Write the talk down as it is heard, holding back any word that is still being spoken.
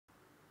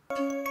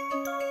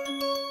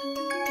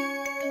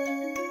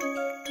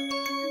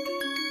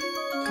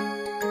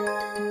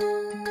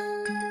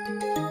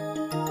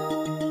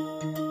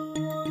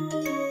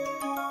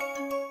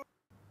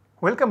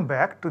Welcome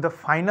back to the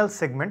final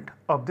segment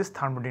of this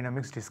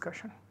thermodynamics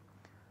discussion.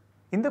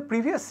 In the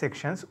previous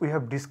sections, we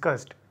have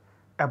discussed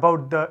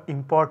about the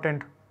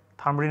important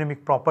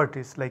thermodynamic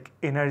properties like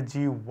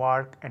energy,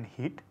 work and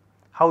heat,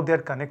 how they are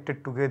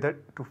connected together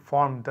to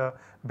form the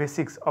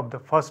basics of the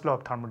first law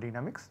of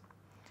thermodynamics.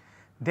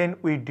 Then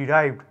we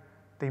derived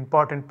the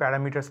important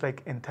parameters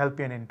like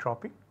enthalpy and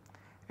entropy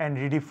and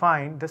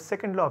redefined the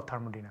second law of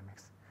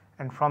thermodynamics.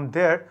 And from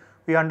there,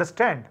 we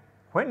understand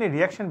when a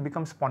reaction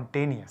becomes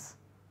spontaneous.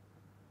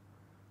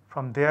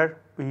 From there,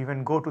 we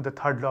even go to the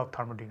third law of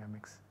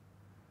thermodynamics.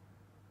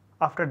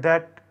 After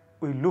that,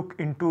 we look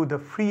into the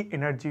free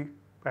energy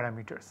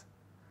parameters,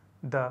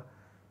 the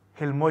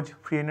Helmholtz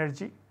free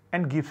energy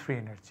and Gibbs free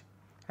energy,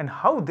 and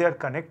how they are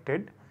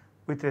connected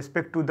with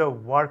respect to the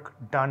work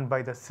done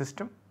by the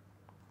system.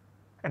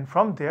 And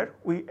from there,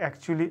 we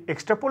actually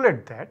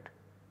extrapolate that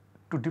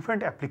to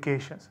different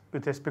applications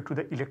with respect to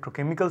the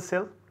electrochemical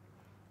cell,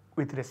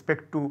 with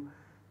respect to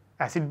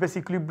acid-base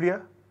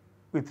equilibria,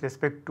 with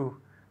respect to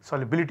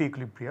solubility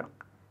equilibria,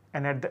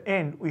 and at the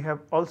end we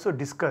have also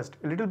discussed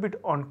a little bit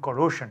on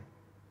corrosion,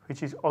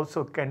 which is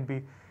also can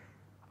be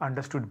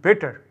understood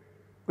better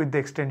with the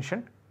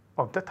extension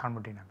of the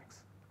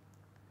thermodynamics.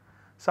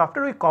 So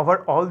after we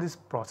cover all these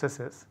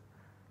processes,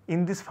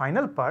 in this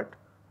final part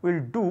we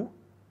will do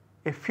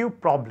a few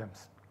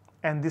problems,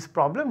 and this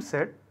problem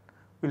set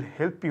will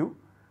help you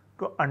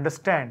to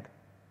understand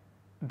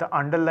the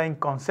underlying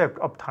concept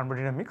of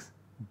thermodynamics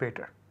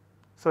better.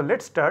 So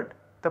let's start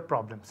the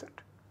problem set.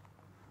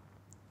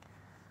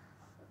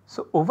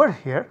 So over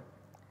here,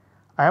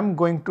 I am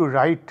going to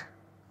write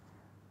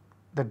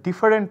the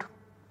different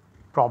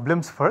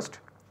problems first,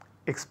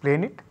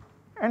 explain it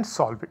and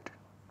solve it.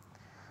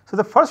 So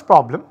the first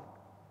problem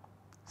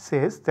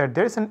says that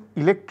there is an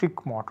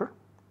electric motor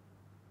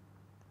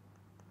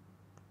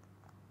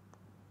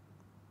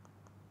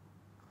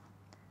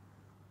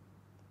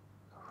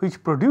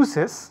which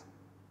produces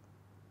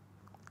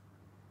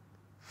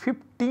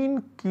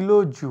 15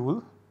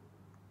 kilojoule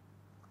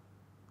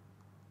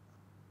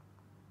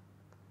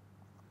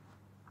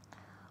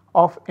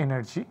of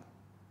energy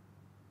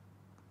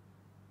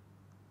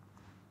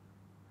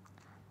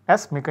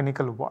as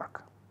mechanical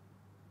work.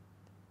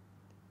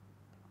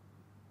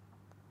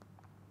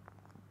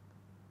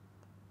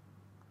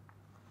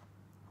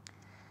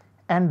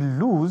 And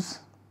lose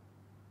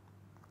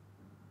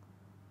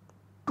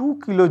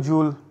 2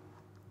 kilojoule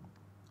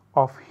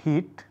of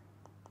heat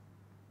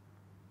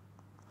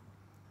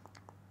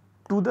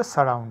to the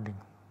surrounding.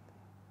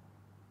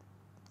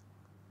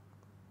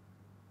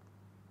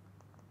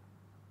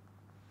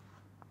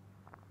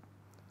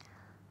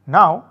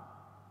 Now,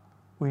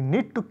 we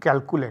need to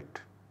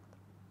calculate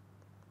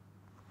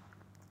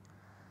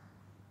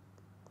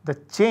the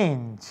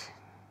change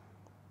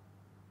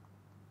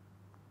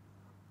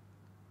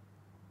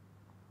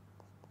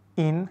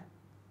in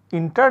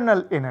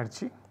internal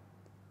energy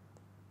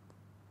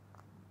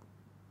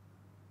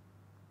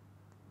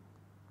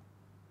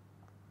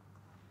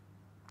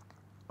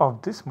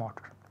of this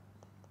motor.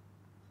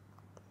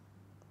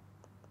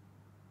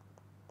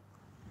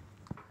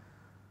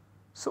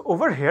 So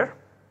over here,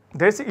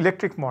 there is an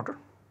electric motor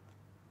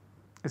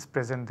is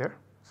present there.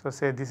 So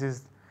say this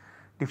is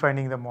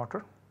defining the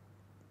motor.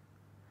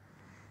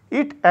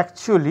 It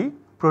actually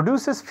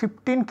produces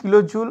 15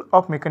 kilojoule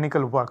of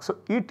mechanical work. So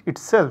it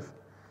itself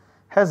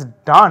has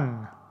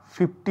done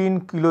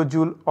 15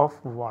 kilojoule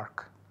of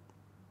work.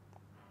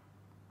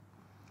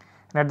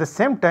 And at the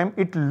same time,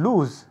 it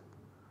loses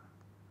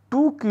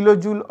 2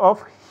 kilojoule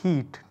of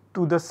heat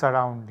to the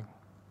surrounding.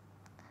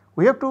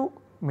 We have to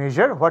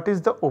measure what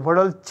is the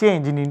overall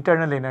change in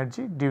internal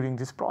energy during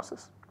this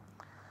process.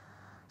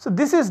 So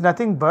this is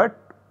nothing but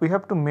we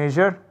have to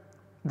measure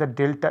the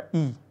delta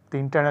E, the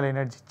internal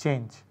energy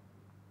change.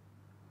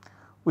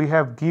 We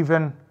have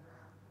given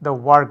the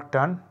work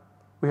done,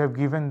 we have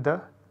given the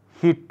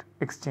heat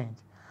exchange.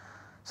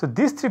 So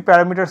these three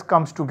parameters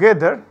comes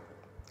together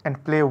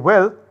and play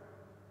well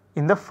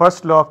in the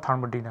first law of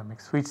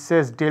thermodynamics, which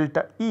says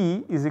delta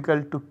E is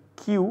equal to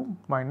Q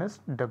minus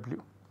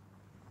W.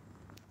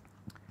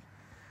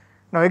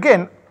 Now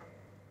again,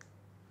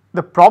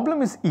 the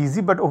problem is easy,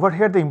 but over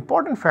here the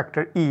important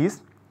factor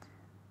is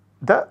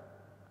the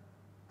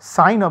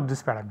sign of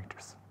these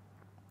parameters.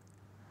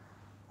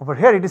 Over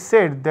here it is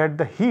said that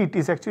the heat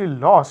is actually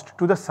lost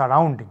to the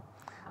surrounding.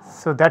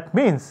 So that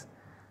means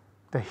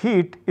the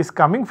heat is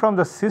coming from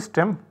the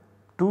system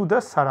to the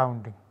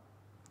surrounding.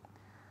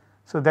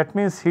 So that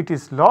means heat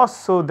is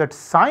lost, so that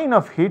sign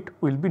of heat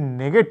will be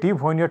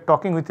negative when you are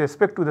talking with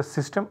respect to the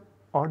system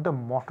or the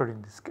motor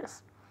in this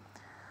case.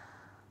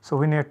 So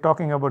when you are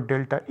talking about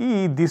delta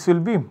E, this will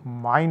be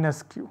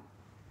minus Q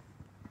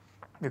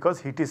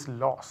because heat is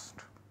lost.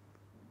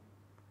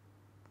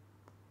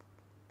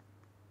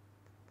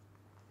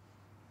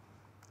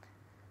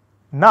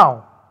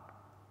 Now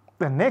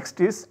the next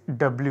is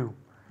W,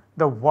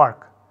 the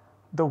work.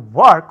 The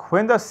work,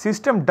 when the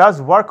system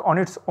does work on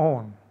its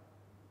own,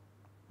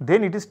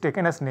 then it is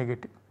taken as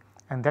negative,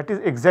 and that is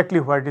exactly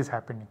what is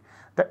happening.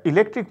 The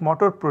electric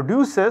motor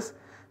produces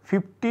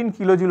 15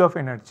 kilojoule of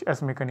energy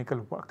as mechanical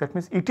work. That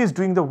means it is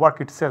doing the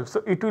work itself.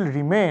 So it will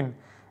remain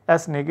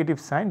as negative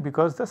sign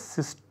because the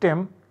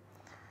system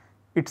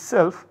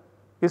itself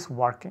is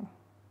working.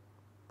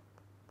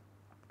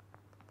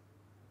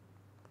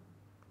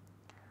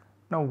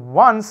 Now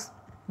once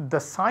the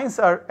signs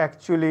are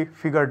actually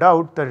figured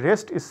out, the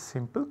rest is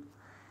simple.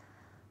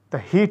 The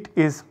heat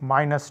is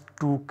minus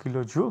 2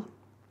 kilojoule,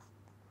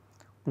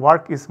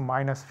 work is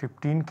minus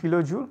 15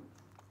 kilojoule,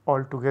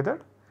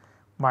 altogether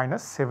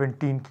minus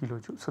 17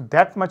 kilojoule. So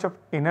that much of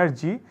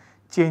energy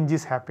change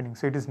is happening.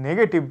 So it is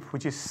negative,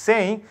 which is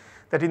saying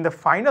that in the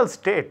final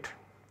state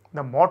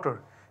the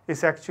motor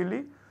is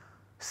actually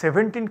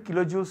 17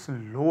 kilojoules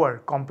lower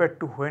compared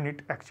to when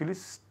it actually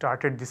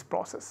started this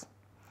process.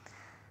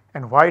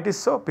 And why it is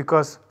so?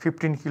 Because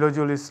 15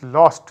 kilojoule is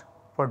lost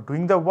for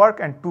doing the work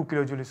and 2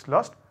 kilojoule is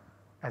lost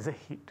as a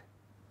heat.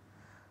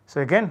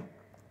 So again,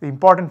 the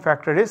important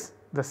factor is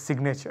the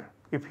signature.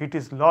 If heat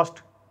is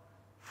lost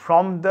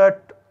from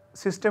that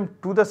system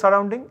to the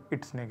surrounding,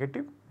 it is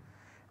negative,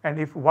 and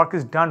if work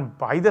is done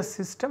by the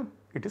system,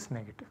 it is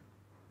negative.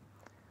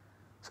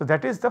 So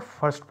that is the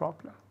first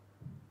problem.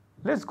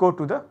 Let us go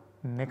to the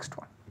next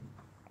one.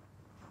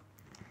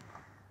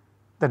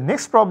 The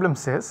next problem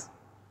says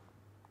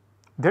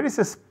there is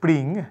a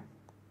spring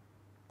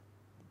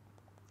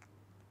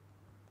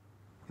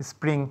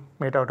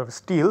made out of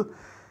steel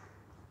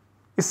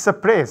is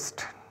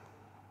suppressed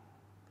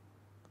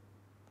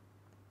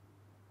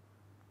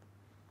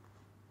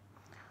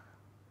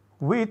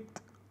with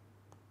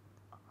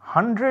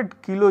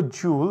 100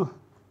 kilojoule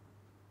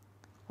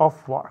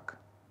of work.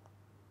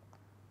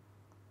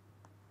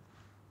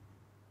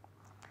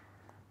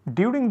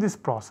 During this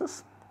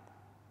process,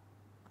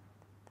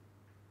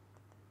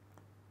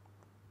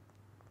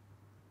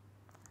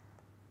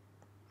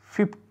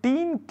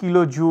 (15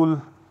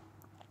 kilojoule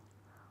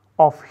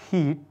of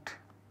heat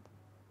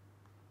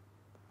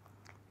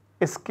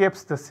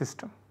escapes the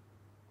system.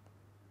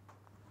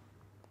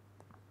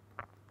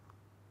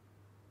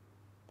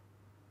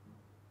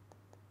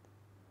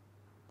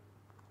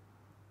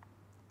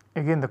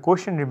 Again the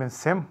question remains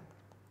same,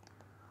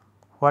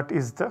 what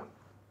is the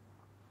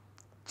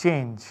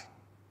change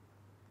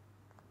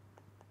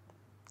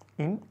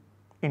in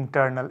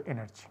internal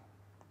energy?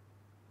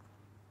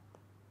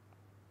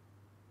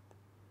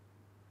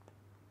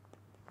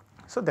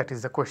 So that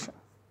is the question.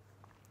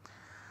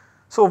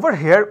 So over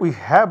here we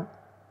have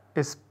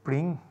a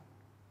spring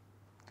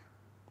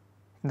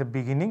in the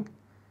beginning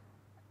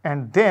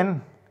and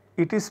then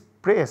it is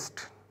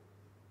pressed.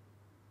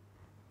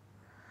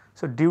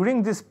 So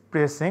during this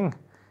pressing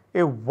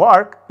a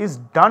work is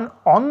done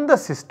on the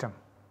system.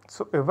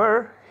 So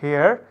over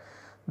here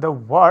the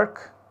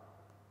work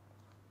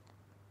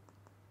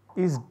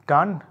is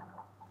done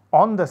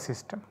on the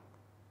system.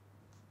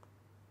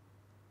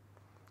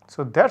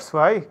 So that is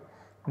why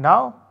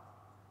now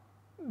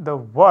the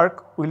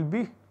work will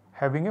be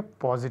having a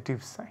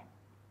positive sign,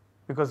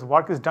 because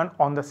work is done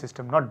on the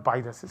system, not by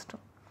the system.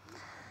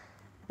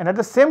 And at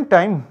the same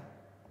time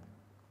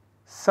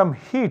some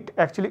heat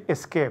actually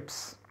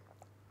escapes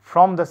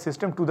from the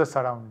system to the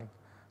surrounding.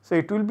 So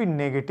it will be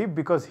negative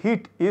because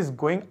heat is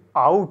going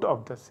out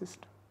of the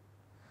system.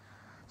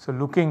 So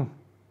looking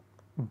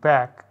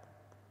back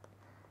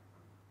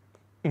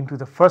into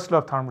the first law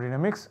of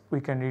thermodynamics, we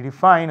can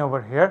redefine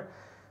over here.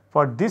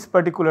 For this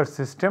particular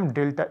system,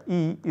 delta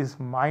E is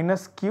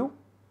minus Q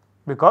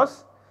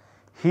because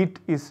heat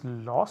is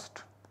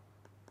lost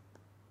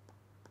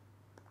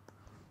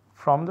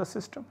from the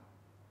system,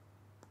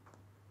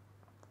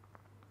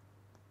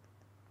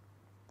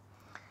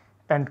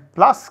 and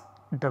plus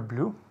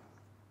W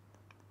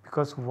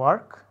because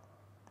work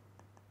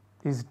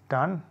is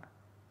done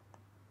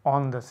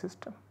on the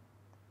system.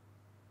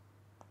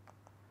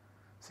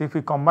 So if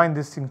we combine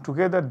this thing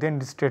together, then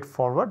it is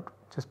straightforward.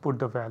 Just put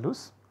the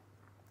values,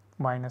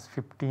 minus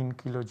 15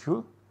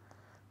 kilojoule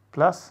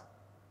plus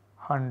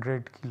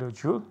 100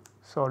 kilojoule.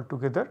 So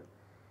altogether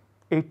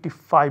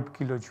 85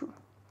 kilojoule.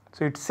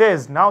 So it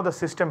says now the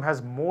system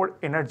has more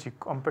energy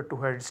compared to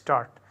where it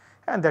started,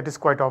 and that is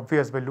quite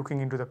obvious by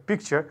looking into the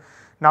picture.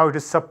 Now it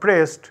is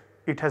suppressed,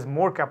 it has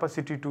more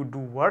capacity to do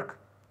work,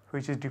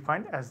 which is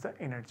defined as the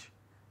energy.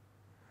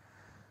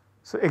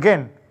 So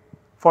again,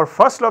 for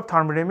first law of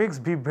thermodynamics,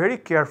 be very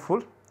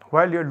careful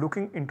while you are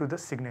looking into the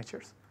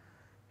signatures.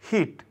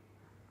 Heat,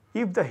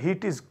 if the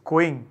heat is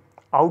going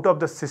out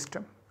of the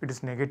system, it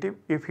is negative.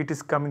 If heat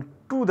is coming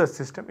to the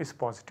system, is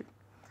positive.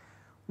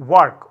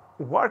 Work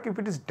if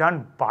it is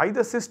done by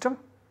the system,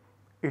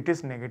 it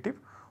is negative.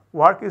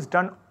 Work is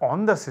done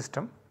on the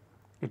system,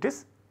 it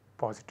is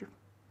positive.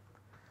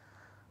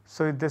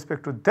 So with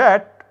respect to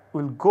that,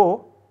 we will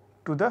go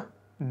to the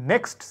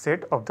next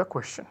set of the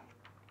question.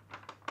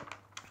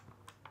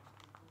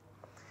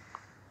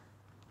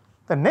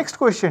 The next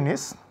question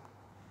is,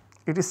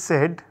 it is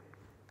said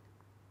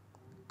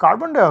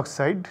carbon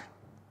dioxide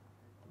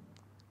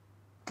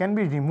can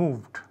be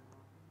removed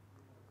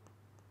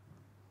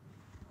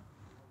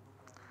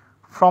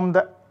from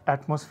the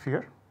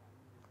atmosphere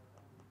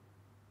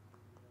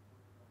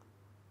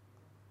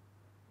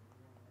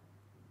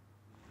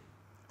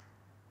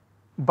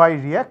by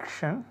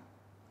reaction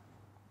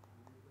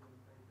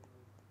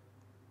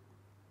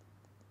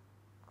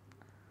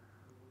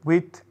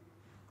with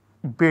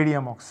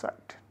barium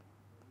oxide.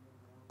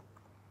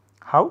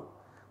 How?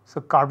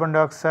 So, carbon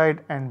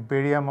dioxide and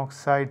barium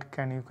oxide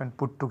you can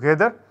put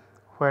together,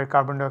 where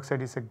carbon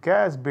dioxide is a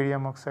gas,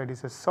 barium oxide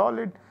is a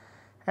solid,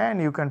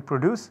 and you can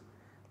produce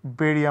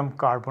barium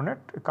carbonate.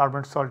 A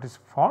carbonate salt is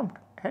formed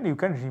and you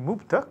can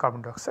remove the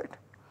carbon dioxide.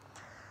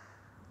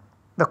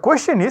 The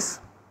question is,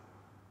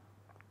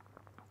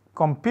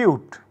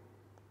 compute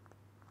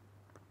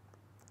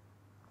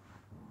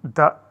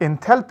the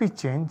enthalpy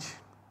change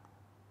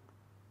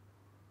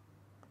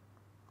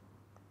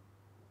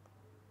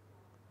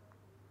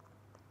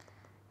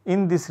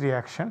in this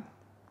reaction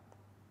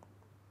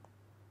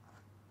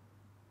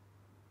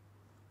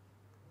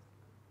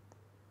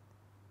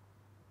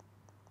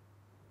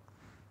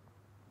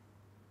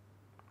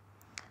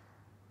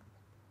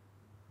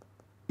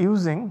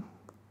using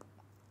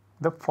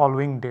the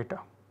following data.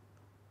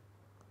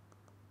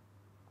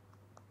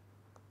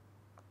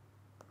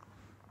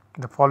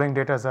 The following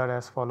data are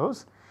as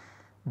follows: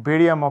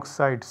 barium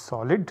oxide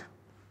solid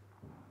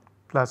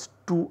plus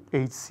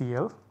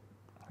 2HCl,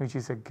 which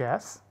is a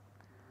gas,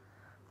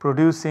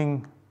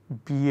 producing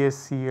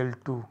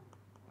BaCl2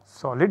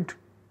 solid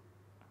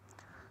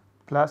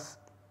plus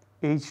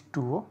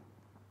H2O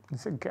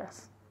is a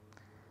gas,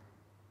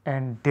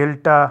 and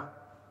delta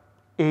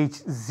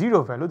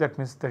H0 value, that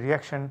means the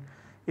reaction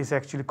is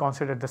actually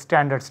considered the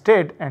standard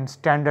state, and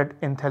standard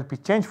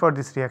enthalpy change for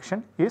this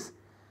reaction is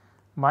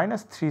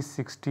minus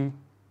 360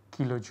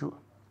 kilojoule.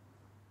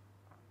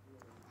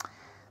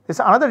 There is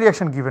another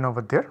reaction given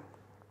over there: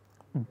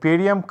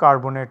 barium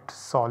carbonate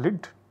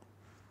solid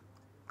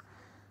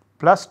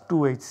plus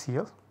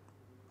 2HCl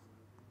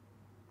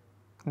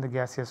in the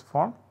gaseous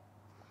form,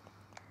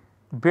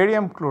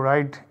 barium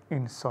chloride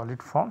in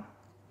solid form,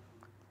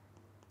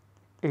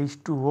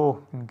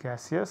 H2O in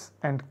gaseous,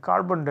 and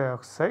carbon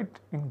dioxide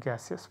in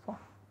gaseous form.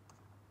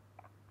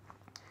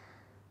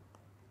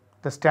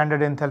 The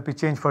standard enthalpy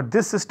change for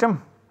this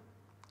system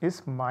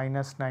is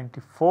minus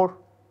 94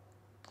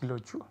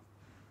 kilojoule.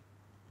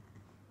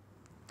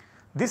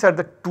 These are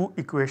the two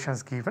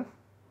equations given,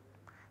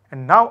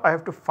 and now I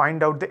have to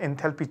find out the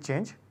enthalpy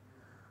change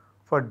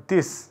for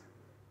this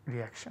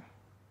reaction.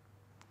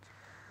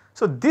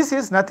 So, this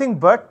is nothing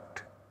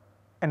but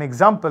an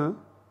example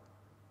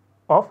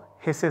of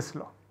Hess's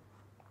law.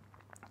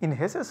 In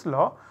Hess's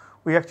law,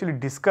 we actually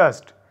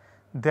discussed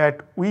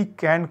that we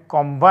can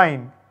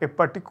combine a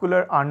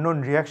particular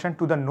unknown reaction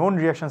to the known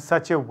reaction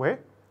such a way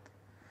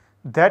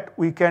that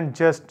we can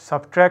just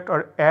subtract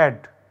or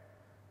add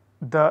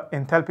the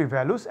enthalpy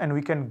values, and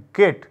we can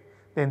get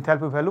the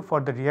enthalpy value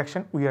for the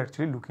reaction we are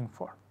actually looking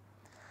for.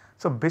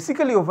 So,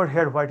 basically over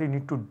here what we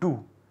need to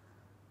do,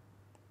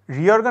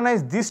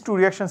 reorganize these two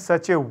reactions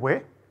such a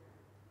way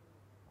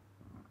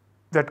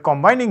that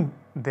combining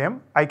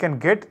them I can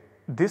get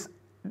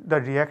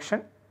the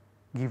reaction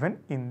given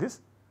in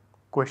this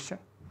question.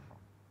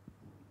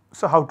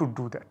 So, how to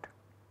do that?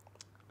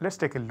 Let us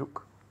take a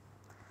look.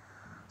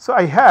 So,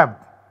 I have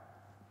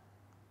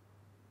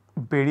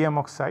barium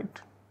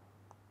oxide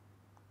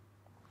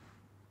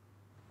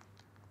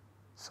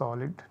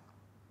solid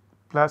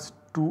plus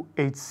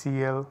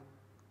 2HCl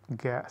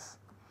gas.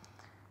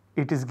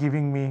 It is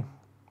giving me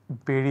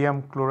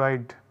barium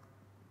chloride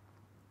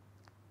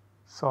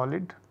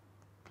solid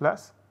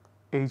plus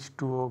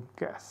H2O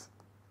gas.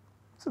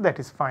 So, that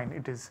is fine,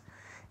 it is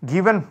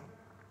given.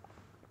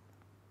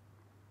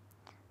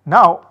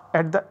 Now,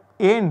 at the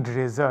end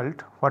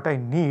result, what I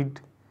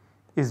need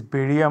is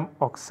barium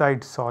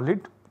oxide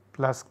solid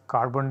plus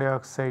carbon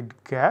dioxide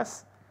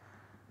gas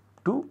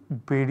to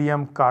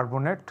barium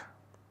carbonate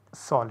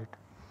solid.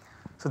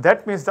 So,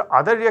 that means the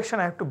other reaction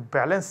I have to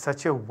balance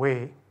such a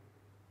way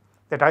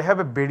that I have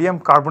a barium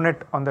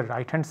carbonate on the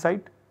right hand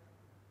side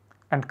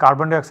and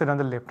carbon dioxide on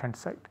the left hand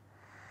side.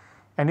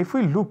 And if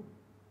we look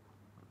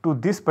to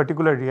this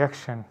particular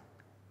reaction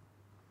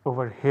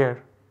over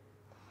here,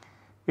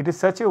 it is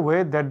such a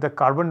way that the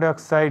carbon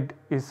dioxide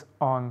is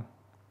on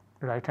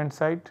right hand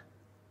side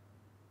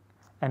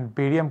and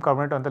barium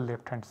carbonate on the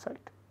left hand side.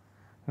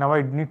 Now,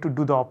 I need to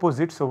do the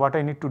opposite. So, what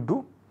I need to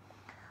do?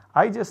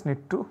 I just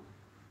need to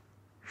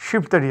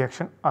shift the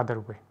reaction other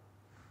way.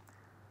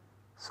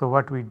 So,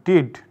 what we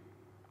did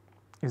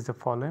is the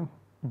following: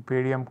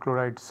 barium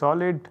chloride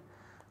solid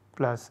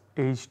plus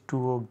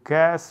H2O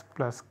gas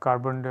plus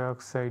carbon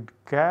dioxide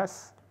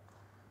gas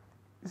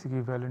is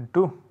equivalent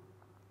to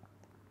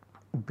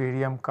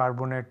barium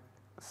carbonate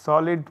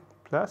solid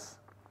plus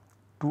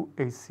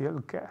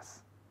 2HCl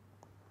gas.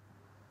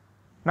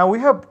 Now, we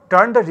have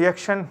turned the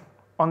reaction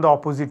on the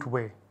opposite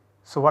way.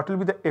 So, what will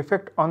be the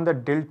effect on the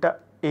delta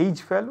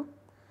H value?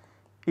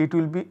 It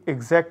will be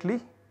exactly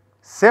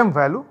same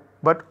value,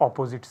 but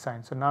opposite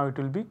sign. So, now it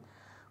will be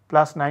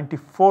plus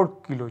 94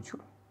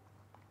 kilojoule.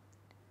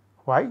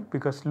 Why?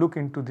 Because look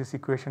into this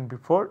equation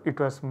before, it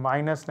was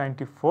minus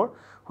 94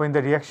 when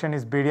the reaction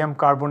is barium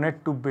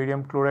carbonate to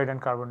barium chloride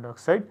and carbon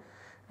dioxide,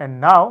 and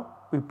now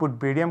we put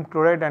barium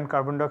chloride and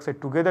carbon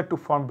dioxide together to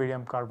form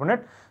barium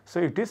carbonate, so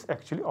it is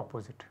actually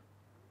opposite.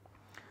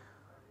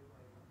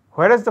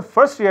 Whereas the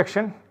first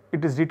reaction,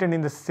 it is written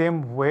in the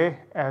same way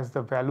as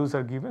the values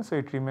are given, so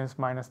it remains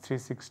minus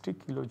 360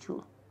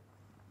 kilojoule.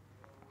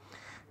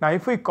 Now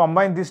if we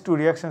combine these two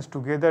reactions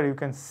together, you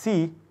can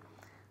see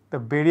the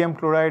barium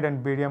chloride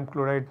and barium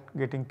chloride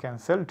getting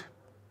cancelled,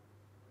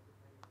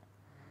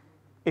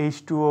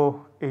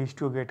 H2O,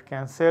 H2O get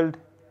cancelled,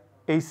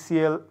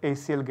 HCl,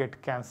 HCl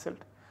get cancelled.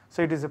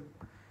 So it is a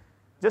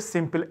just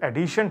simple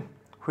addition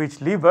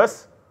which leave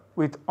us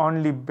with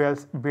only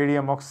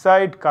barium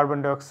oxide,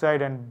 carbon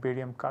dioxide and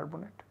barium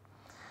carbonate.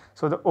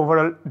 So the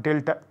overall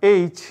delta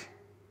H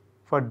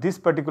for this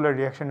particular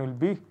reaction will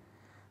be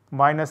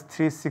minus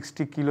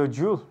 360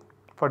 kilojoule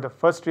for the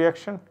first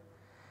reaction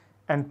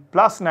and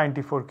plus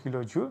 94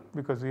 kilojoule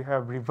because we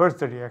have reversed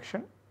the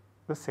reaction,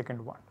 the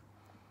second one.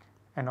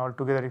 And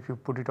altogether, if you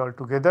put it all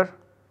together,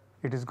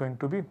 it is going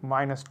to be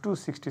minus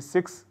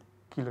 266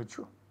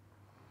 kilojoule.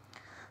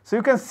 So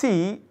you can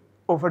see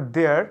over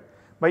there,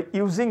 by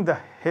using the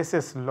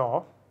Hess's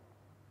law,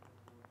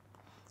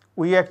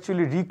 we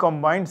actually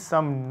recombined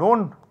some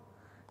known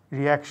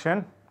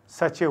reaction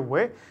such a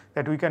way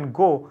that we can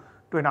go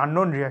to an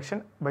unknown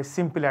reaction by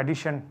simple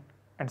addition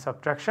and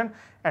subtraction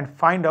and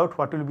find out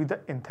what will be the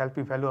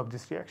enthalpy value of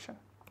this reaction.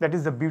 That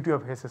is the beauty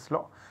of Hess's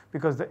law,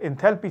 because the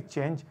enthalpy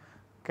change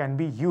can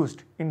be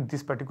used in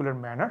this particular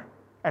manner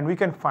and we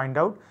can find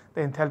out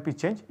the enthalpy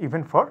change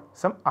even for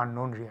some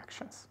unknown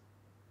reactions.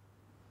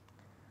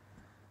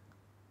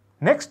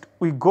 Next,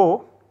 we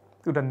go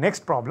to the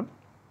next problem.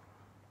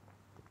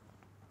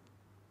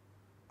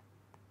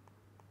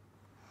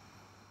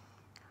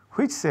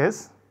 Which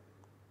says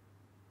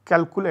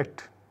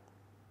calculate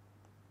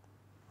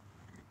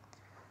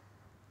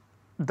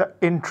the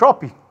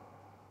entropy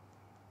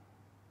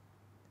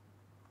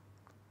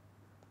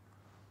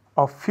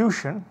of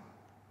fusion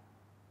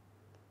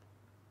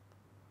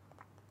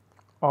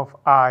of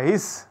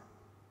ice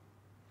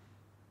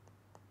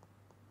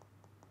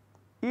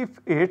if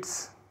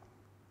its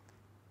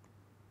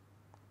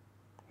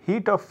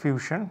heat of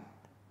fusion,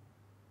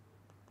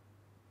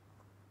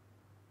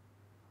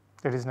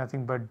 that is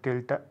nothing but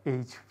delta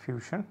H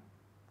fusion,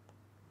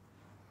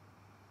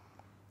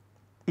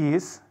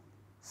 is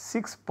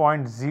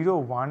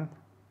 6.01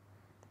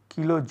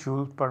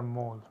 kilojoule per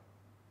mole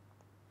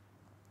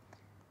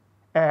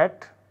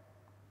at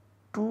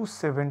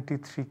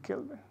 273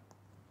 Kelvin.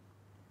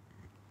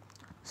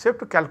 So you have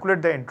to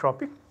calculate the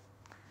entropy.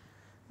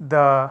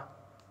 The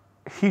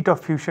heat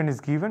of fusion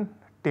is given,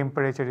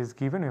 temperature is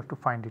given, you have to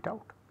find it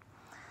out.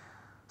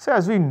 So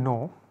as we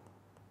know,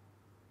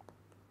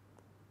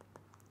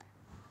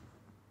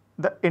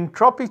 the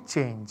entropy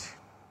change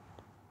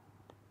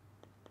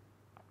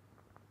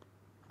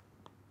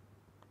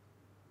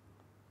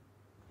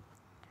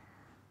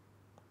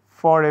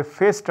for a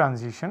phase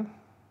transition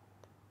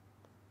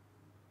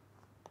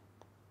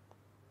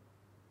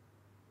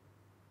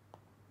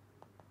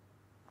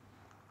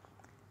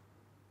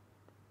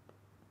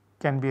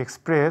can be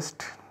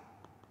expressed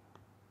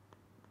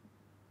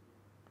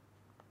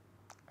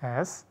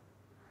as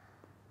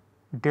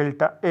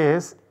delta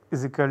S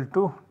is equal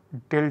to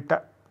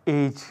delta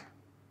H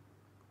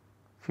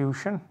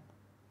fusion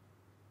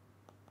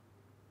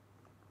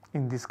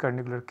in this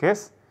particular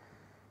case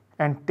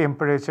and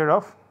temperature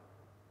of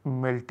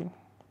melting.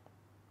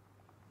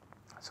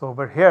 So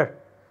over here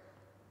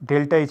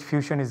delta H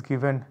fusion is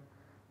given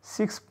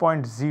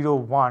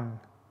 6.01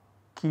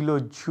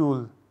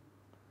 kilojoule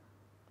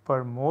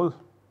per mole,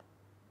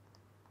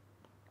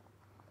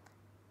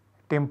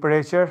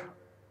 temperature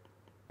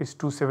is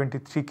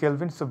 273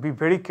 Kelvin. So be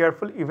very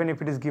careful, even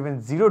if it is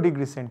given 0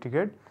 degree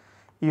centigrade,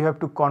 you have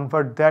to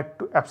convert that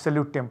to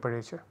absolute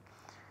temperature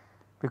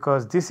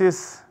because this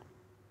is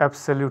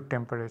absolute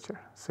temperature.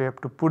 So you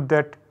have to put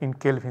that in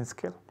Kelvin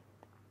scale.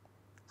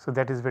 So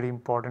that is very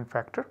important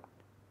factor.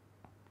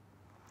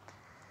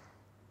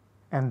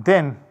 And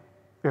then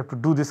we have to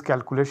do this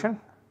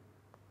calculation.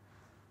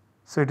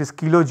 So it is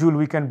kilojoule,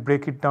 we can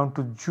break it down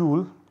to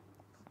joule.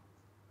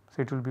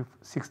 So it will be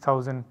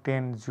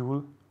 6010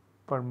 joule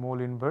per mole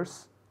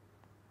inverse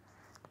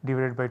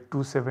divided by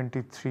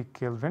 273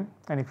 Kelvin,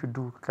 and if you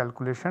do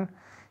calculation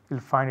you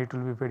will find it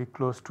will be very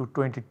close to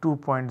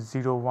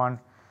 22.01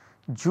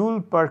 joule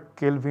per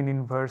Kelvin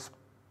inverse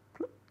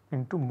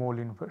into mole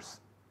inverse.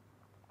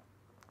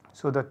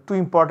 So the two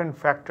important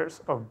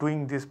factors of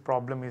doing this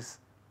problem is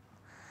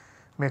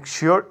make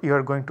sure you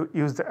are going to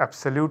use the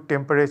absolute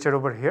temperature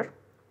over here,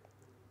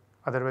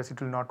 otherwise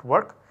it will not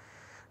work.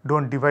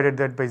 Don't divide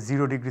that by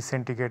 0 degree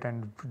centigrade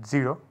and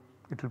 0,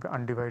 it will be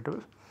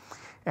undividable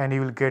and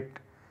you will get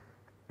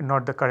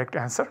not the correct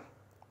answer.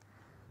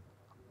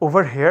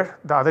 Over here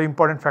the other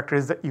important factor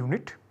is the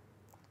unit.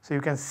 So you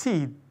can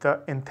see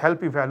the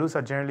enthalpy values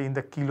are generally in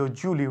the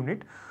kilojoule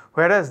unit,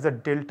 whereas the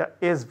delta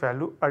S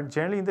value are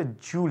generally in the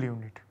joule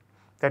unit.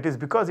 That is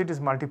because it is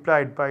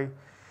multiplied by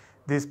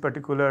this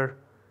particular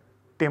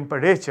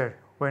temperature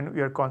when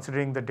we are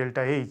considering the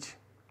delta H,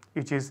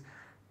 which is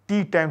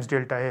T times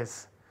delta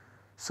S.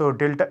 So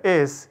delta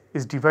S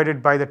is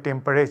divided by the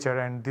temperature,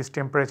 and this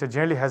temperature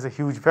generally has a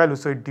huge value,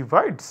 so it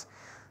divides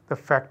the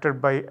factor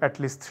by at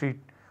least 3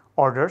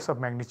 orders of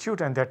magnitude,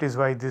 and that is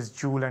why this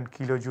joule and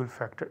kilojoule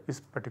factor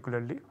is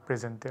particularly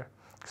present there.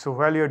 So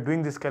while you are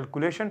doing this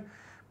calculation,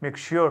 make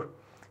sure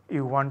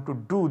you want to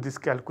do this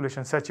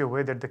calculation such a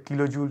way that the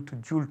kilojoule to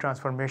joule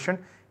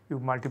transformation, you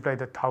multiply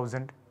the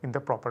 1000 in the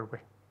proper way.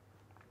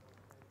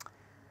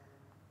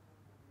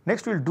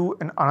 Next we will do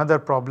another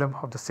problem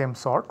of the same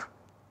sort.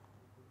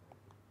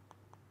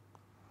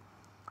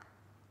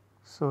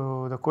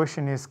 So the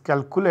question is,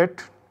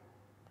 calculate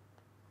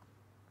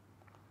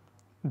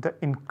the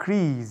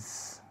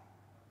increase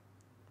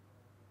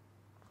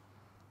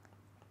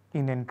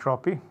in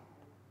entropy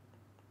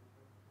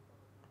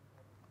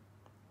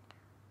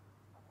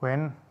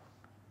when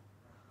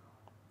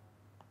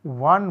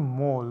 1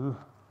 mole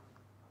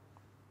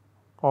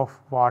of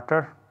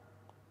water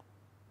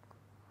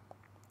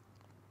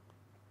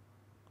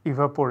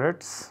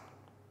evaporates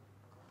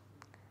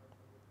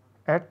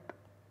at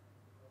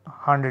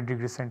 100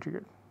 degrees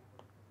centigrade,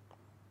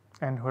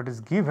 and what is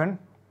given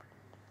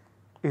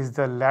is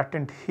the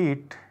latent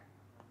heat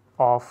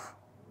of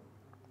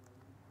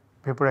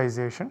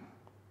vaporization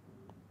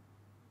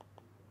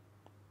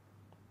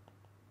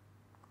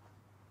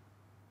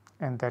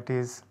and that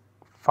is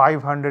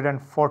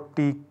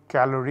 540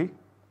 calorie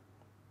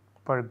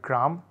per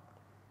gram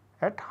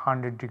at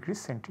 100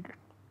 degrees centigrade.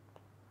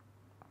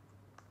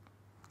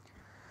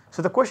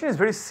 So the question is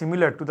very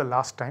similar to the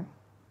last time,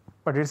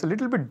 but it is a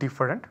little bit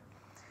different,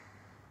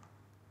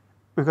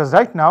 because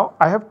right now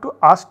I have to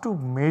ask to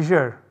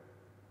measure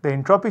the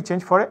entropy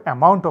change for an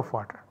amount of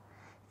water.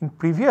 In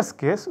previous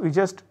case we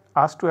just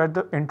asked to add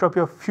the entropy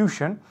of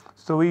fusion,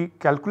 so we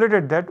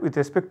calculated that with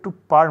respect to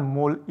per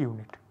mole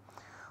unit.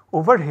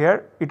 Over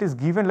here it is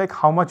given like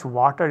how much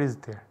water is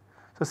there.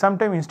 So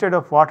sometimes instead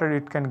of water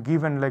it can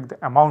given like the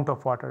amount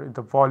of water,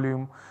 the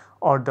volume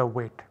or the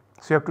weight.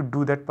 So you have to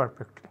do that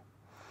perfectly.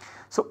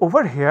 So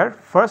over here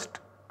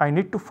first I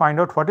need to find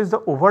out what is the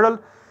overall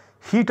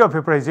heat of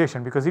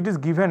vaporization, because it is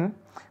given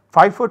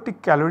 540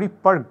 calorie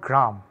per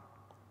gram,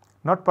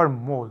 not per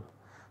mole.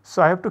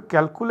 So I have to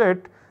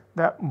calculate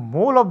the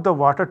mole of the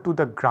water to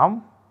the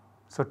gram,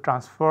 so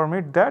transform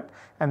it that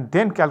and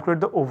then calculate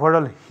the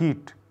overall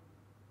heat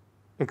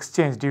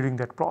exchange during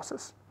that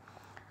process.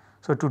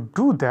 So to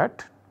do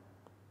that,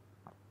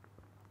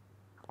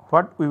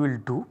 what we will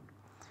do,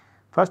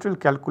 first we will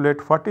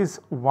calculate what is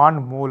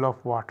 1 mole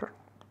of water.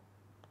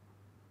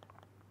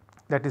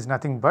 That is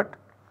nothing but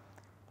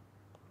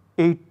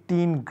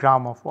 18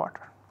 gram of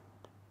water.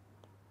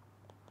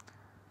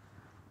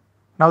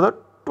 Now the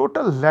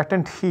total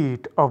latent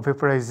heat of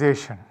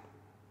vaporization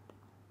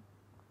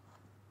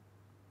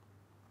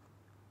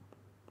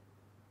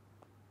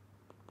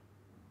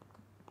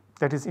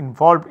that is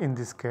involved in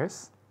this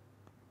case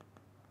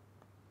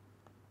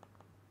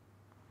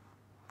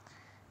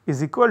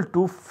is equal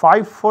to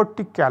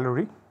 540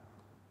 calorie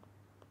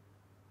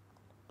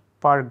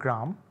per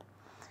gram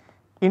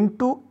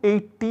into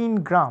 18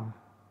 gram,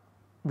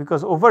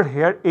 because over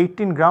here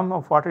 18 gram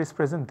of water is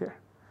present there.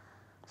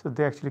 So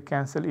they actually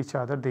cancel each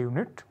other, the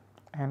unit,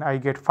 and I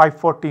get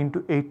 540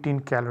 into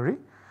 18 calorie,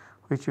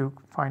 which you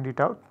find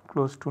it out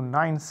close to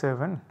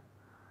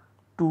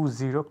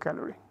 9720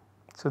 calorie.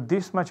 So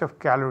this much of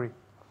calorie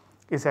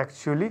is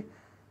actually,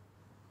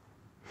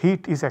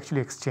 heat is actually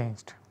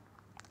exchanged.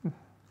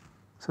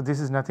 So this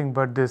is nothing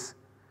but this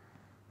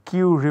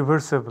Q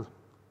reversible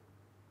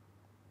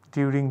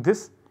during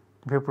this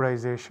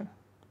vaporization.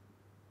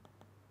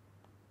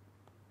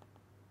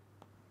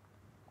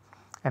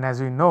 And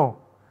as we know,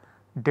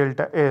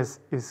 delta S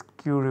is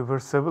Q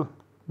reversible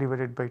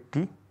divided by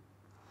T.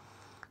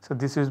 So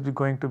this is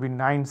going to be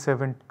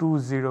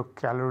 9720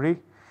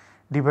 calorie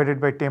divided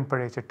by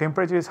temperature.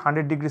 Temperature is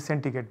 100 degrees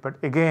centigrade, but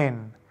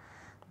again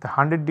the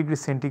 100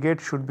 degrees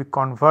centigrade should be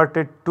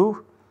converted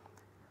to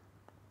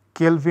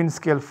Kelvin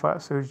scale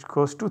first, so it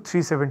goes to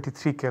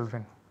 373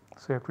 Kelvin.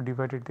 So you have to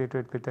divide it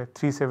with that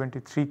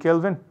 373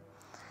 Kelvin,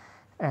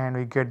 and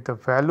we get the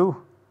value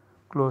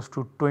close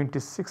to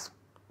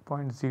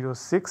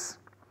 26.06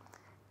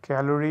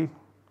 calorie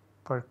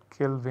per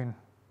Kelvin,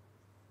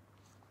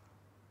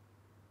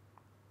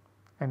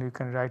 and you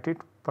can write it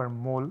per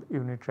mole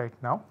unit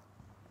right now.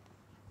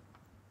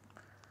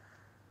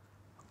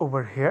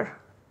 Over here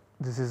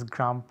this is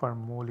gram per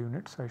mole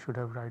unit, so I should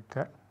have write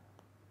that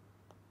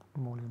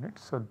mole unit.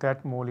 So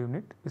that mole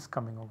unit is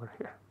coming over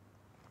here.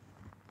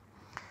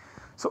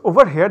 So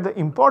over here the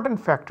important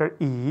factor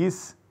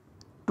is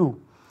 2.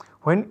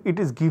 When it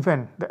is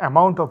given the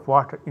amount of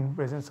water in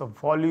presence of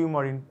volume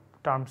or in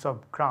terms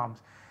of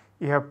grams,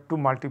 you have to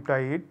multiply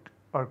it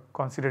or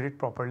consider it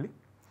properly.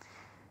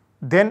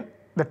 Then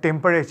the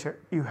temperature,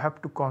 you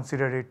have to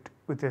consider it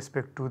with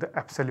respect to the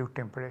absolute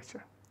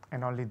temperature,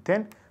 and only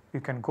then you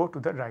can go to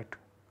the right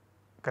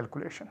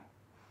calculation.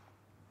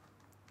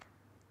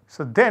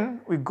 So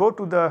then we go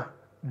to the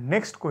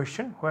next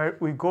question, where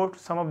we go to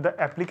some of the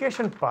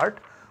application part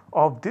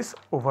of this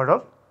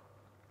overall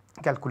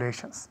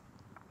calculations.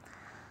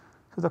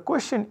 So the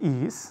question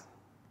is,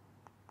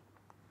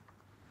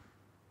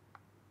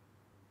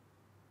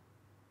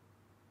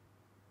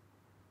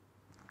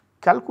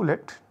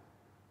 calculate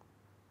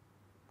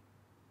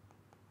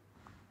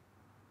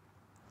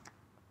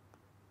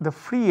the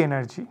free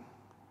energy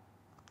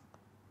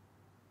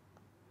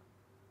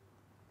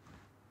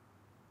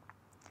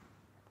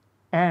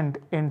and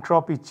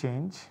entropy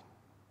change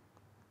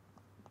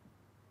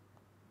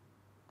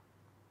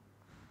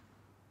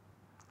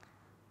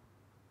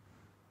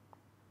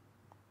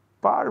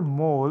per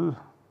mole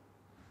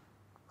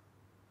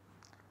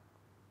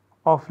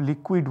of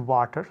liquid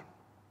water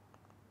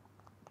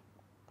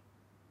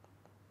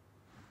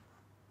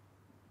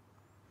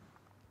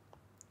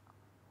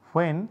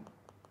when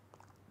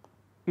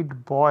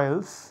it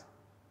boils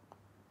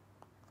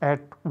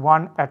at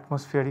 1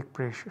 atmospheric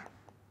pressure.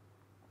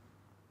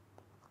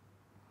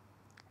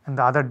 And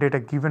the other data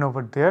given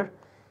over there,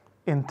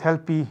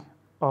 enthalpy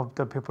of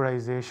the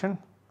vaporization,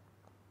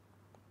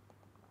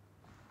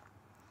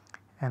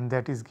 and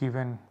that is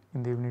given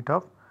in the unit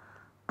of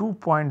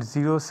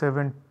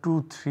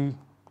 2.0723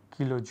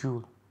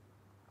 kilojoule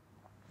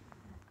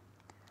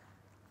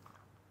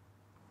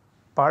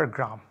per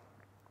gram.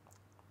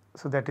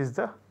 So, that is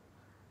the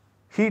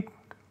heat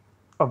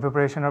of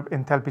evaporation or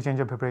enthalpy change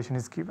of evaporation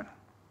is given.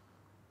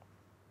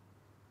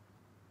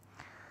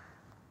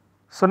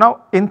 So,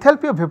 now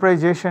enthalpy of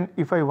vaporization,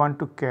 if I want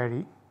to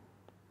carry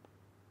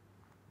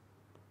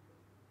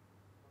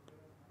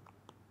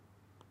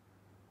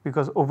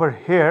because over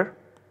here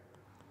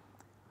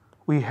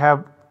we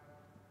have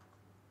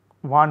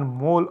 1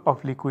 mole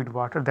of liquid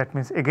water, that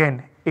means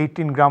again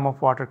 18 gram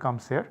of water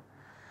comes here.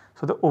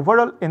 So, the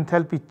overall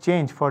enthalpy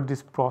change for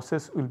this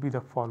process will be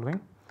the following: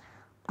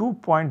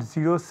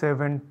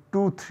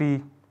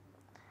 2.0723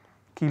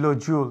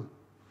 kilojoule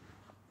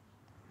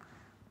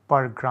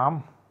per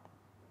gram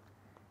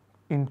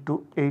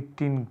into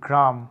 18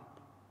 gram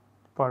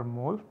per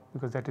mole,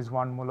 because that is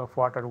 1 mole of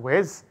water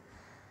weighs,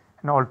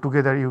 and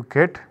altogether you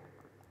get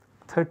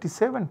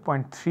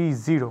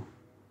 37.30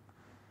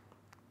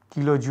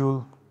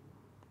 kilojoule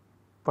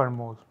per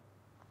mole.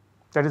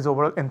 That is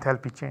overall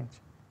enthalpy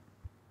change.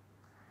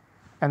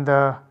 And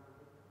the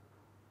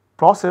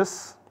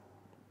process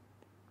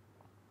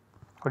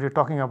what you are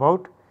talking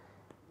about,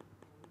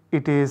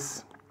 it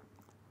is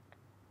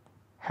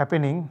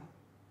happening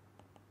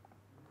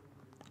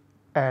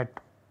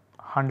at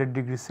 100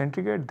 degrees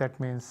centigrade, that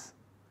means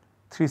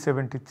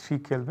 373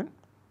 Kelvin,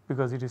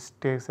 because it is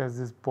takes as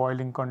this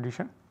boiling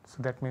condition.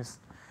 So, that means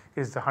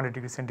it is the 100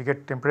 degree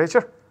centigrade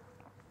temperature.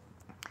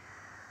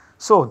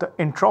 So, the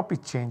entropy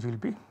change will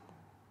be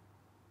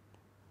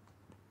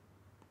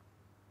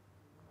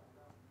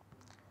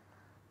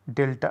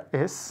delta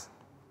S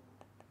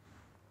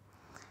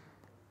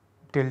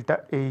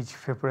delta H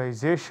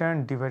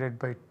vaporization divided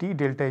by T.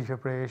 Delta H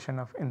vaporization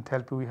of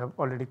enthalpy we have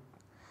already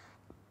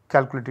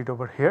calculated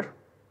over here.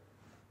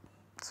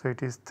 So,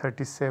 it is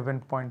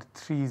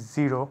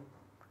 37.30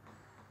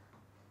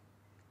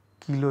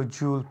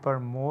 kilojoule per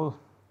mole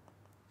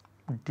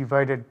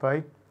divided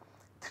by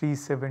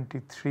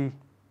 373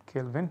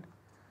 Kelvin,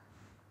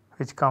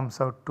 which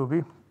comes out to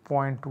be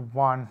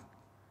 0.1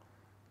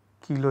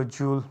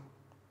 kilojoule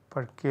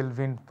per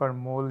Kelvin per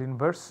mole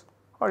inverse,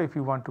 or if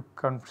you want to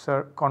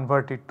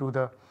convert it to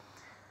the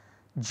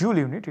joule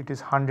unit, it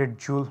is 100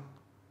 joule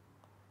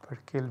per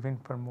Kelvin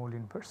per mole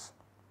inverse.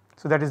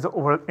 So, that is the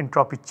overall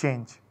entropy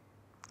change.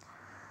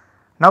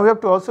 Now, we have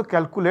to also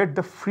calculate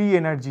the free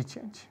energy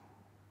change.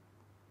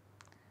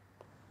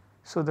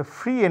 So, the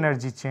free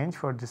energy change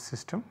for this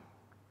system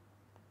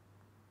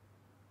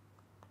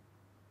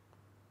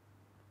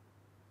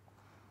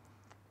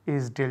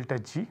is delta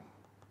G,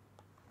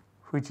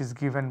 which is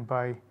given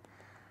by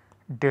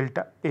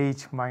delta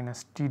H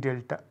minus T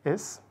delta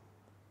S.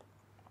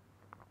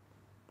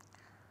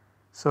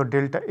 So,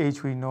 delta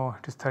H we know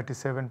it is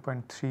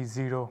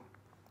 37.30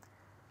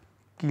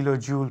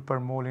 kilojoule per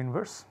mole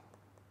inverse.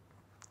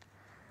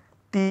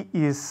 T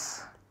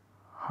is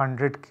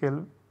 100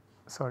 Kelvin,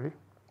 sorry,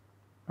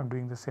 I am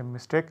doing the same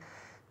mistake,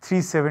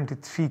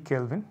 373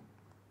 Kelvin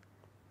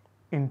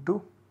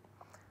into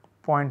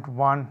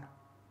 0.1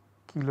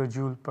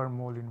 kilojoule per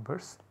mole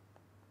inverse.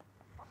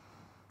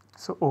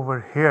 So, over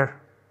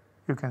here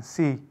you can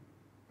see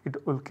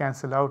it will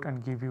cancel out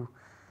and give you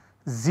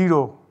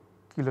 0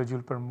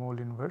 kilojoule per mole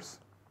inverse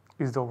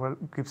is the overall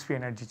Gibbs free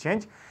energy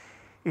change.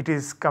 It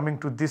is coming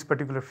to this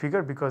particular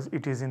figure because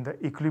it is in the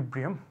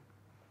equilibrium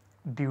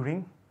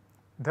during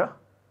the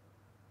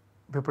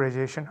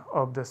vaporization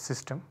of the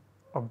system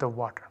of the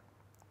water.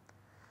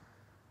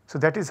 So,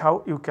 that is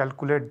how you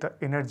calculate the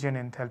energy and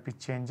enthalpy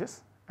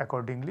changes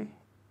accordingly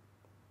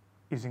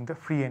using the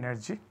free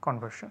energy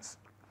conversions.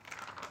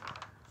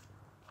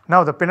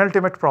 Now, the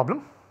penultimate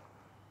problem.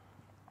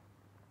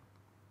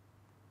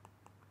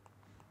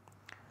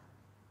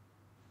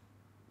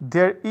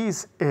 There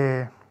is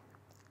a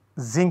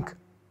zinc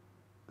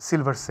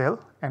silver cell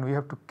and we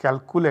have to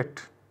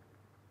calculate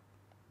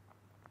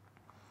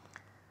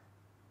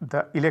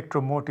the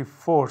electromotive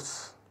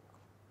force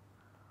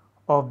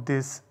of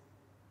this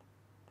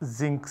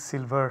zinc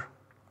silver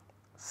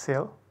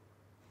cell,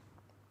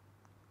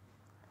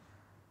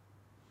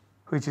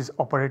 which is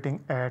operating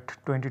at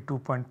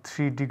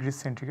 22.3 degrees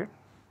centigrade.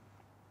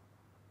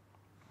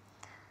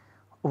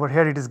 Over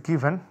here it is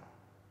given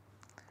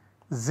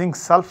zinc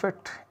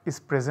sulfate is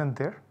present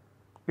there,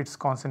 its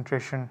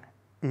concentration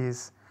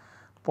is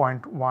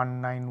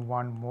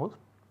 0.191 mole.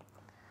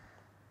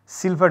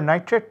 Silver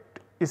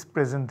nitrate is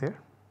present there,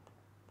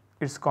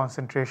 its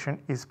concentration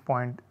is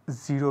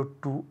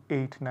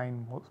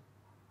 0.0289 mole.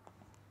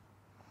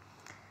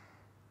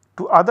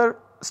 Two other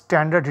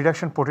standard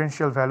reduction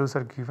potential values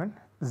are given.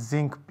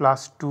 Zinc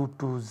 +2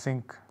 to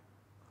zinc,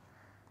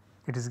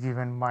 it is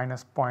given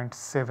minus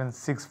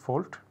 0.76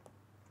 volt,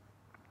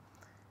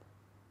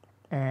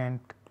 and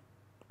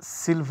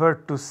silver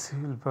to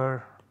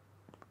silver,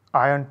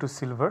 iron to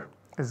silver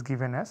is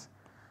given as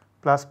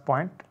plus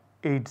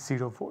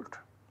 0.80 volt.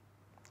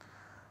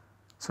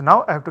 So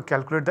now I have to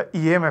calculate the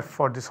EMF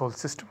for this whole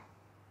system.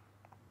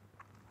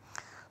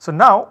 So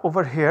now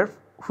over here,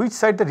 which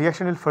side the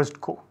reaction will first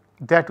go,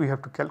 that we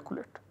have to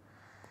calculate.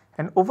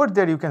 And over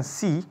there you can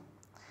see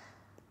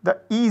the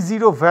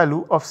E0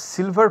 value of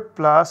silver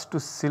plus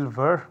to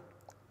silver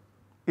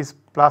is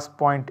plus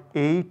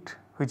 0.8,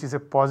 which is a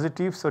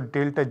positive, so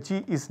delta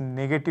G is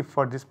negative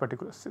for this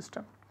particular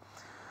system.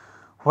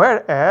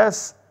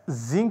 Whereas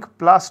zinc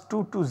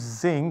 +2 to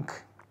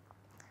zinc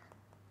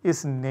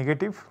is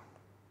negative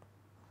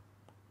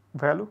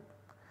value,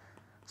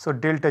 so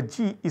delta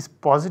G is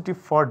positive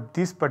for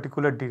this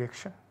particular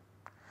direction.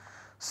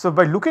 So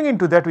by looking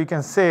into that, we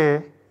can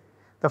say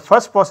the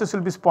first process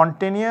will be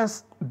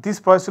spontaneous, this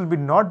process will be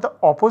not, the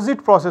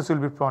opposite process will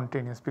be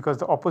spontaneous, because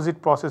the opposite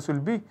process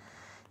will be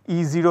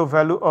E0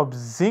 value of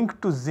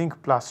zinc to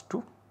zinc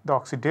 +2, the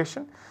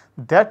oxidation,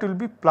 that will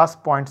be plus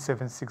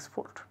 0.76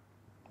 volt.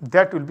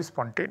 That will be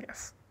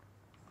spontaneous,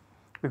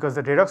 because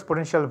the redox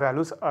potential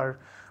values are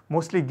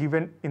mostly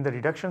given in the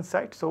reduction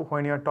side. So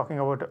when you are talking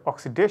about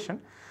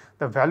oxidation,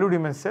 the value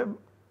remains same,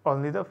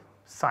 only the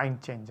sign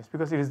changes,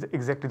 because it is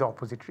exactly the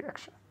opposite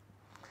reaction.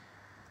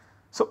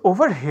 So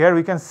over here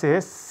we can say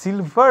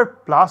silver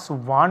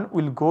 +1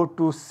 will go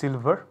to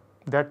silver,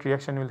 that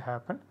reaction will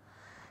happen,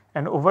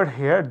 and over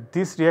here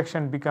this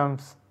reaction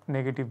becomes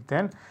negative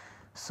then,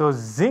 so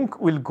zinc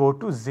will go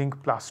to zinc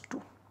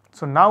 +2.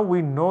 So now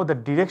we know the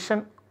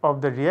direction of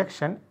the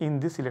reaction in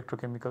this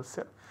electrochemical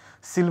cell.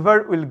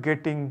 Silver will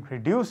getting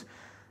reduced,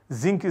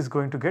 zinc is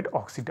going to get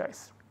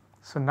oxidized.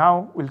 So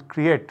now we will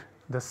create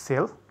the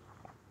cell.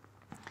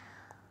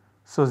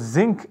 So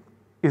zinc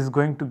is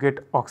going to get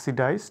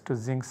oxidized to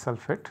zinc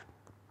sulfate,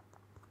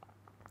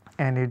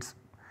 and its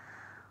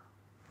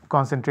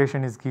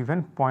concentration is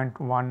given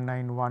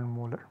 0.191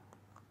 molar.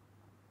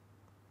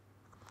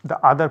 The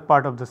other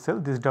part of the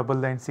cell, this double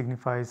line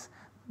signifies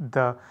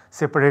the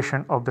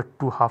separation of the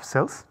two half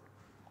cells,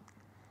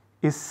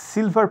 is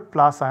silver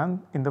plus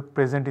ion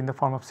present in the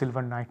form of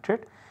silver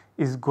nitrate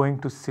is going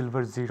to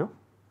silver 0,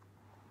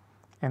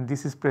 and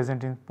this is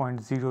present in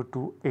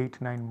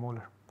 0.0289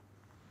 molar.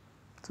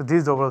 So this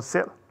is the overall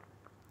cell.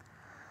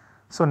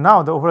 So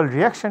now the overall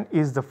reaction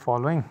is the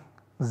following: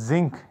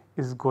 zinc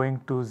is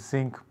going to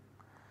zinc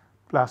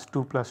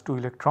 +2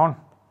 electron,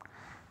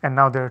 and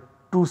now there are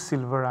two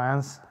silver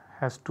ions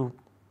has to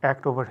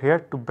act over here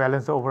to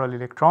balance the overall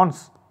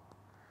electrons.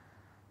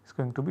 It's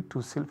going to be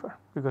 2 silver,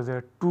 because there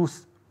are 2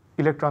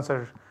 electrons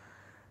are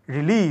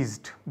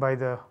released by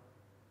the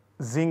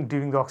zinc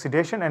during the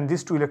oxidation, and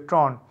these 2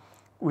 electrons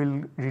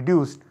will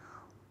reduce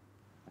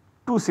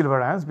 2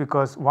 silver ions,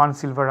 because 1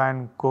 silver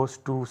ion goes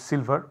to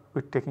silver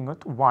with taking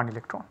out 1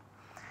 electron.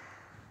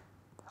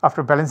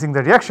 After balancing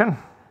the reaction,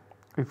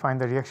 we find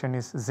the reaction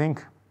is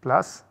zinc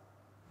plus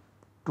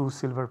 2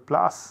 silver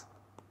plus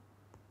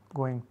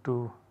going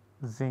to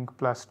zinc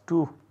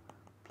 +2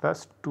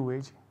 plus 2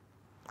 Ag.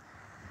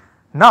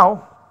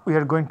 Now we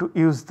are going to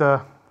use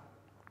the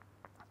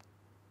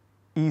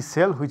E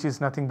cell, which is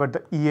nothing but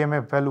the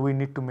EMF value we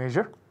need to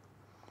measure.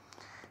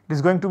 It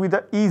is going to be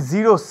the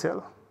E0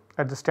 cell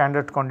at the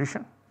standard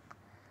condition,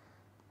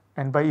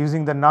 and by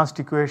using the Nernst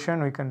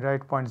equation we can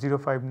write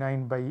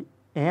 0.059 by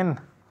n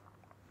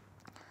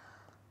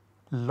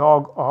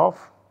log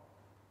of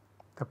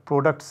the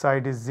product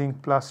side is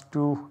zinc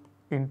 +2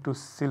 into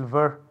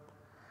silver,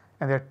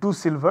 and there are 2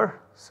 silver,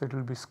 so it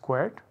will be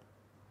squared.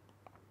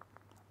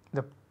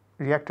 The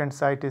reactant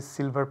side is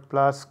silver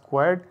plus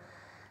squared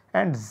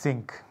and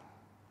zinc.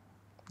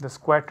 The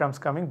square terms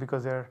coming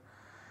because their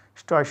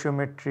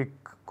stoichiometric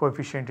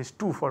coefficient is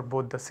 2 for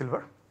both the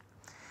silver.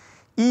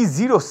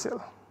 E0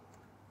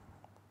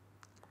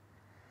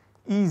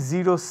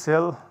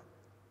 cell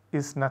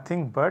is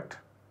nothing but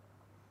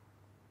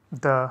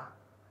the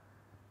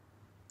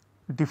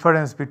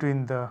difference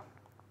between the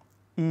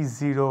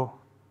E0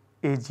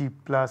 Ag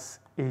plus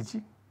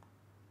Ag,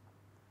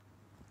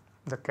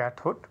 the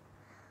cathode,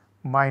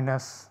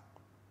 minus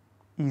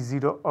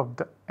E0 of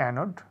the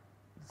anode,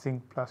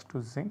 zinc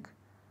 +2 zinc.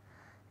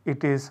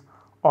 It is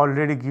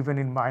already given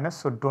in minus,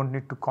 so do not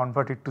need to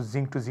convert it to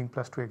zinc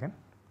 +2 again.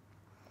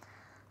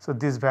 So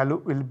this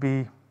value will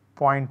be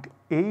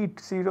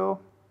 0.80,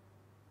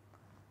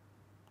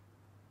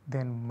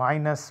 then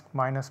minus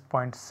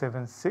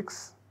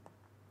 0.76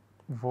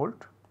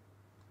 volt,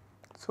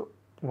 So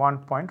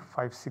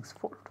 1.56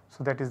 volt.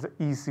 So that is the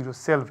E0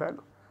 cell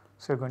value.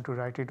 So you are going to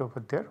write it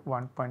over there,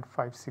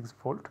 1.56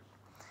 volt.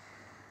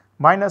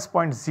 Minus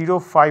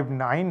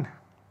 0.059.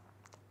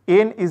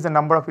 N is the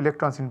number of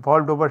electrons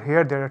involved over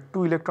here. There are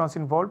 2 electrons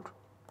involved.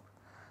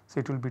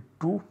 So it will be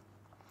 2.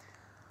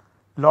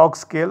 Log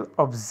scale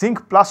of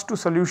zinc plus 2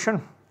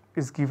 solution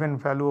is given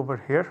value over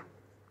here,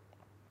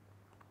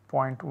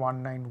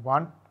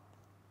 0.191.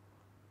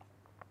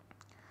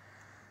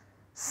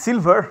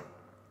 Silver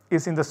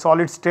is in the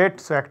solid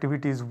state, so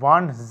activity is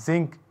 1.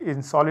 Zinc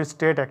in solid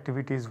state,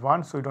 activity is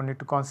 1, so we do not need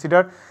to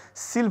consider.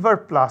 Silver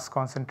plus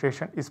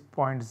concentration is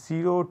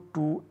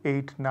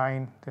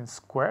 0.0289 then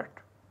squared.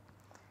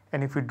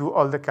 And if we do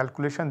all the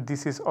calculation,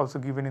 this is also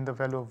given in the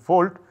value of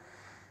volt.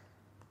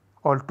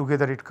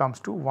 Altogether it comes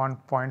to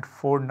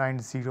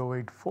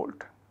 1.4908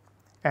 volt.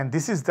 And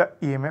this is the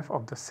EMF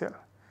of the cell.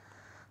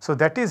 So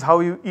that is how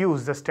you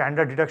use the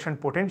standard reduction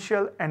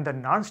potential and the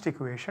Nernst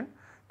equation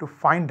to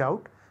find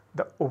out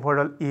the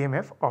overall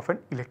EMF of an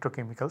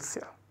electrochemical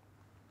cell.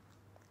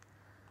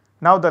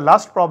 Now the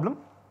last problem.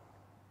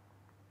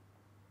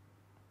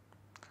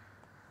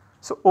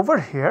 So over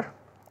here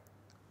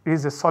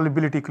is a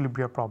solubility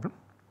equilibria problem.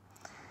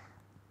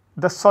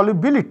 The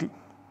solubility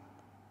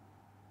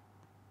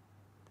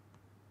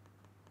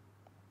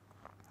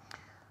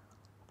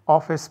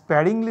of a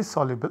sparingly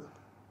soluble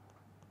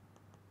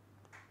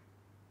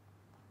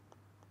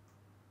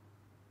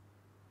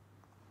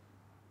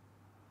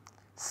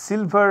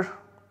silver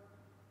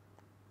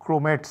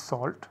chromate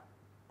salt,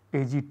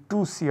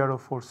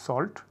 Ag2CrO4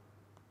 salt,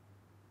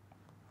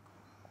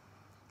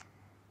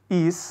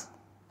 is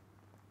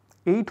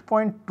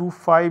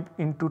 8.25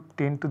 into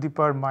 10 to the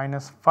power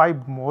minus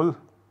 5 mole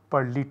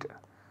per liter.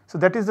 So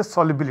that is the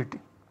solubility.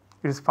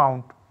 It is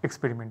found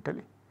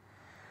experimentally.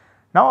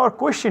 Now our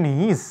question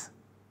is,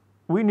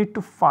 we need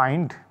to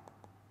find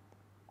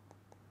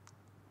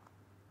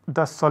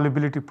the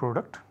solubility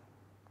product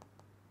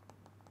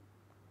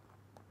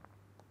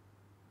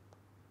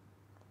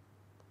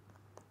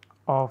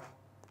of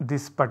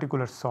this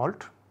particular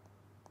salt,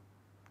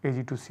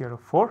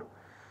 Ag2CrO4,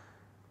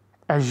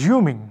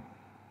 assuming,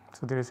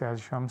 so there is an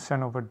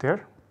assumption over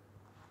there,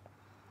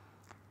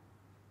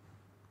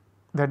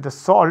 that the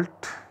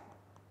salt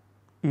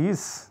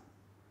is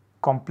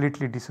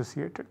completely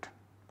dissociated.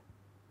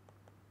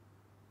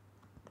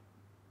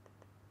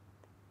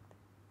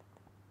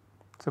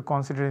 So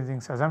considering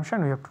this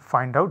assumption, we have to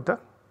find out the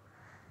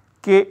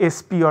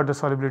KSP or the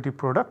solubility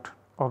product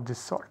of this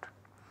salt.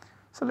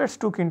 So let us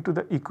look into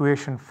the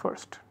equation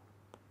first.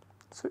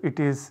 So it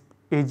is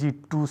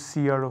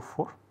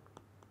Ag2CrO4.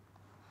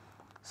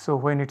 So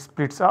when it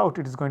splits out,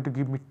 it is going to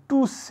give me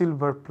 2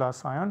 silver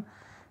plus ion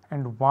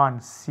and 1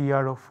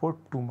 CrO4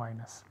 2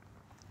 minus.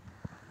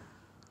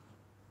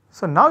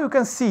 So now you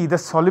can see the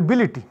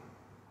solubility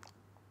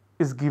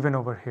is given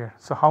over here.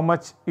 So how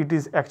much it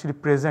is actually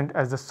present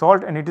as the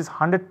salt, and it is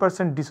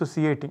 100%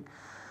 dissociating.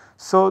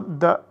 So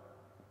the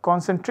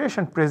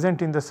concentration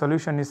present in the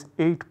solution is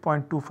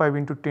 8.25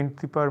 into 10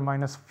 to the power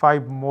minus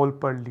 5 mole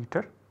per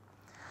liter.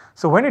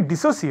 So when it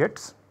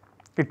dissociates,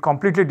 it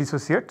completely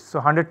dissociates. So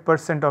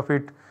 100% of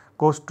it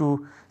goes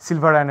to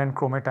silver ion and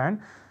chromate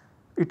ion.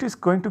 It is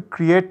going to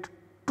create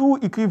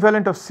 2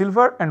 equivalent of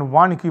silver and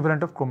 1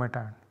 equivalent of chromate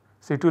ion.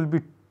 So it will be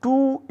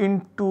 2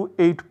 into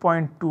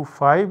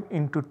 8.25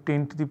 into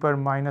 10 to the power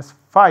minus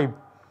 5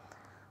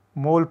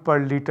 mole per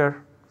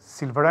liter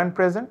silver ion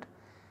present,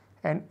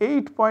 and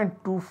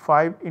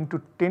 8.25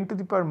 into 10 to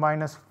the power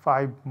minus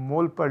 5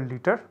 mole per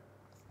liter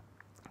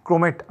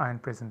chromate ion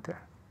present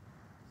there.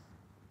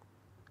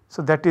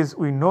 So that is,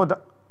 we know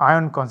the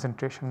ion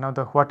concentration. Now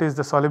what is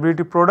the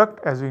solubility product?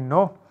 As we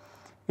know,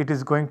 it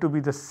is going to be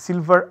the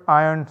silver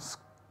ion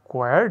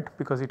squared,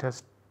 because it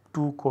has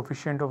 2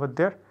 coefficient over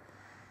there,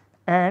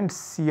 and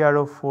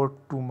CrO4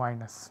 2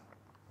 minus.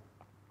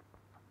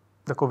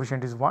 The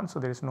coefficient is 1, so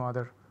there is no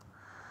other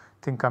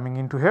thing coming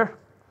into here.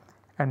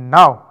 And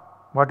now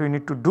what we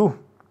need to do,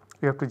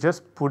 we have to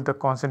just put the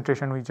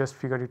concentration, we just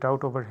figured it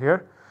out over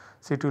here.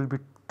 So it will be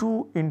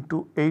 2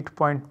 into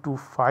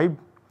 8.25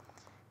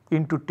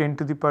 into 10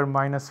 to the power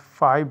minus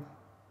 5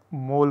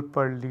 mole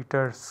per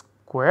liter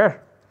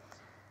square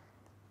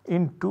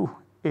into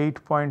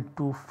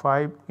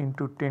 8.25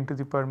 into 10 to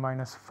the power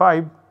minus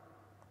 5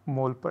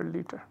 mole per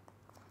liter.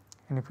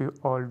 And if we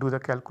all do the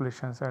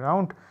calculations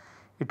around,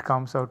 it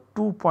comes out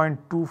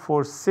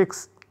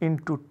 2.246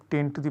 into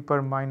 10 to the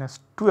power minus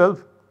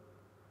 12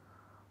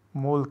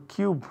 mole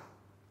cube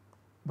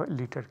by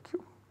liter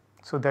cube.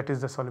 So that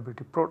is the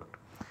solubility product.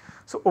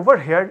 So over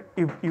here,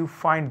 if you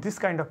find this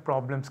kind of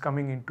problems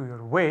coming into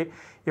your way,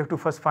 you have to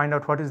first find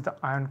out what is the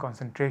ion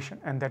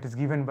concentration, and that is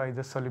given by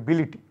the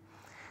solubility.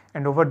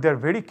 And over there,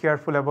 very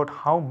careful about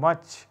how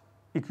much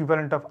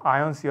equivalent of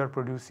ions you are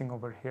producing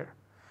over here,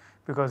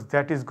 because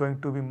that is going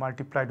to be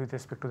multiplied with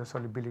respect to the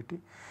solubility,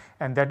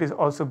 and that is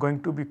also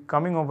going to be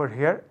coming over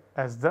here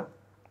as the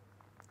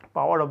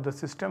power of the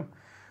system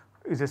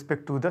with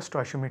respect to the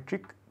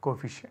stoichiometric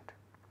coefficient.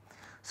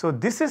 So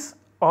this is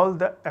all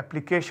the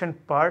application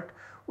part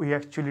we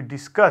actually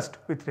discussed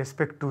with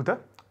respect to the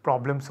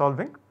problem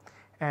solving,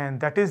 and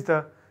that is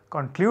the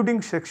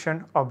concluding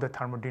section of the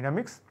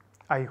thermodynamics.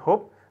 I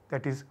hope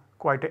that is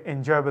quite an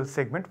enjoyable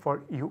segment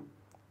for you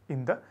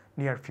in the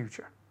near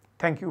future.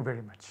 Thank you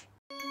very much.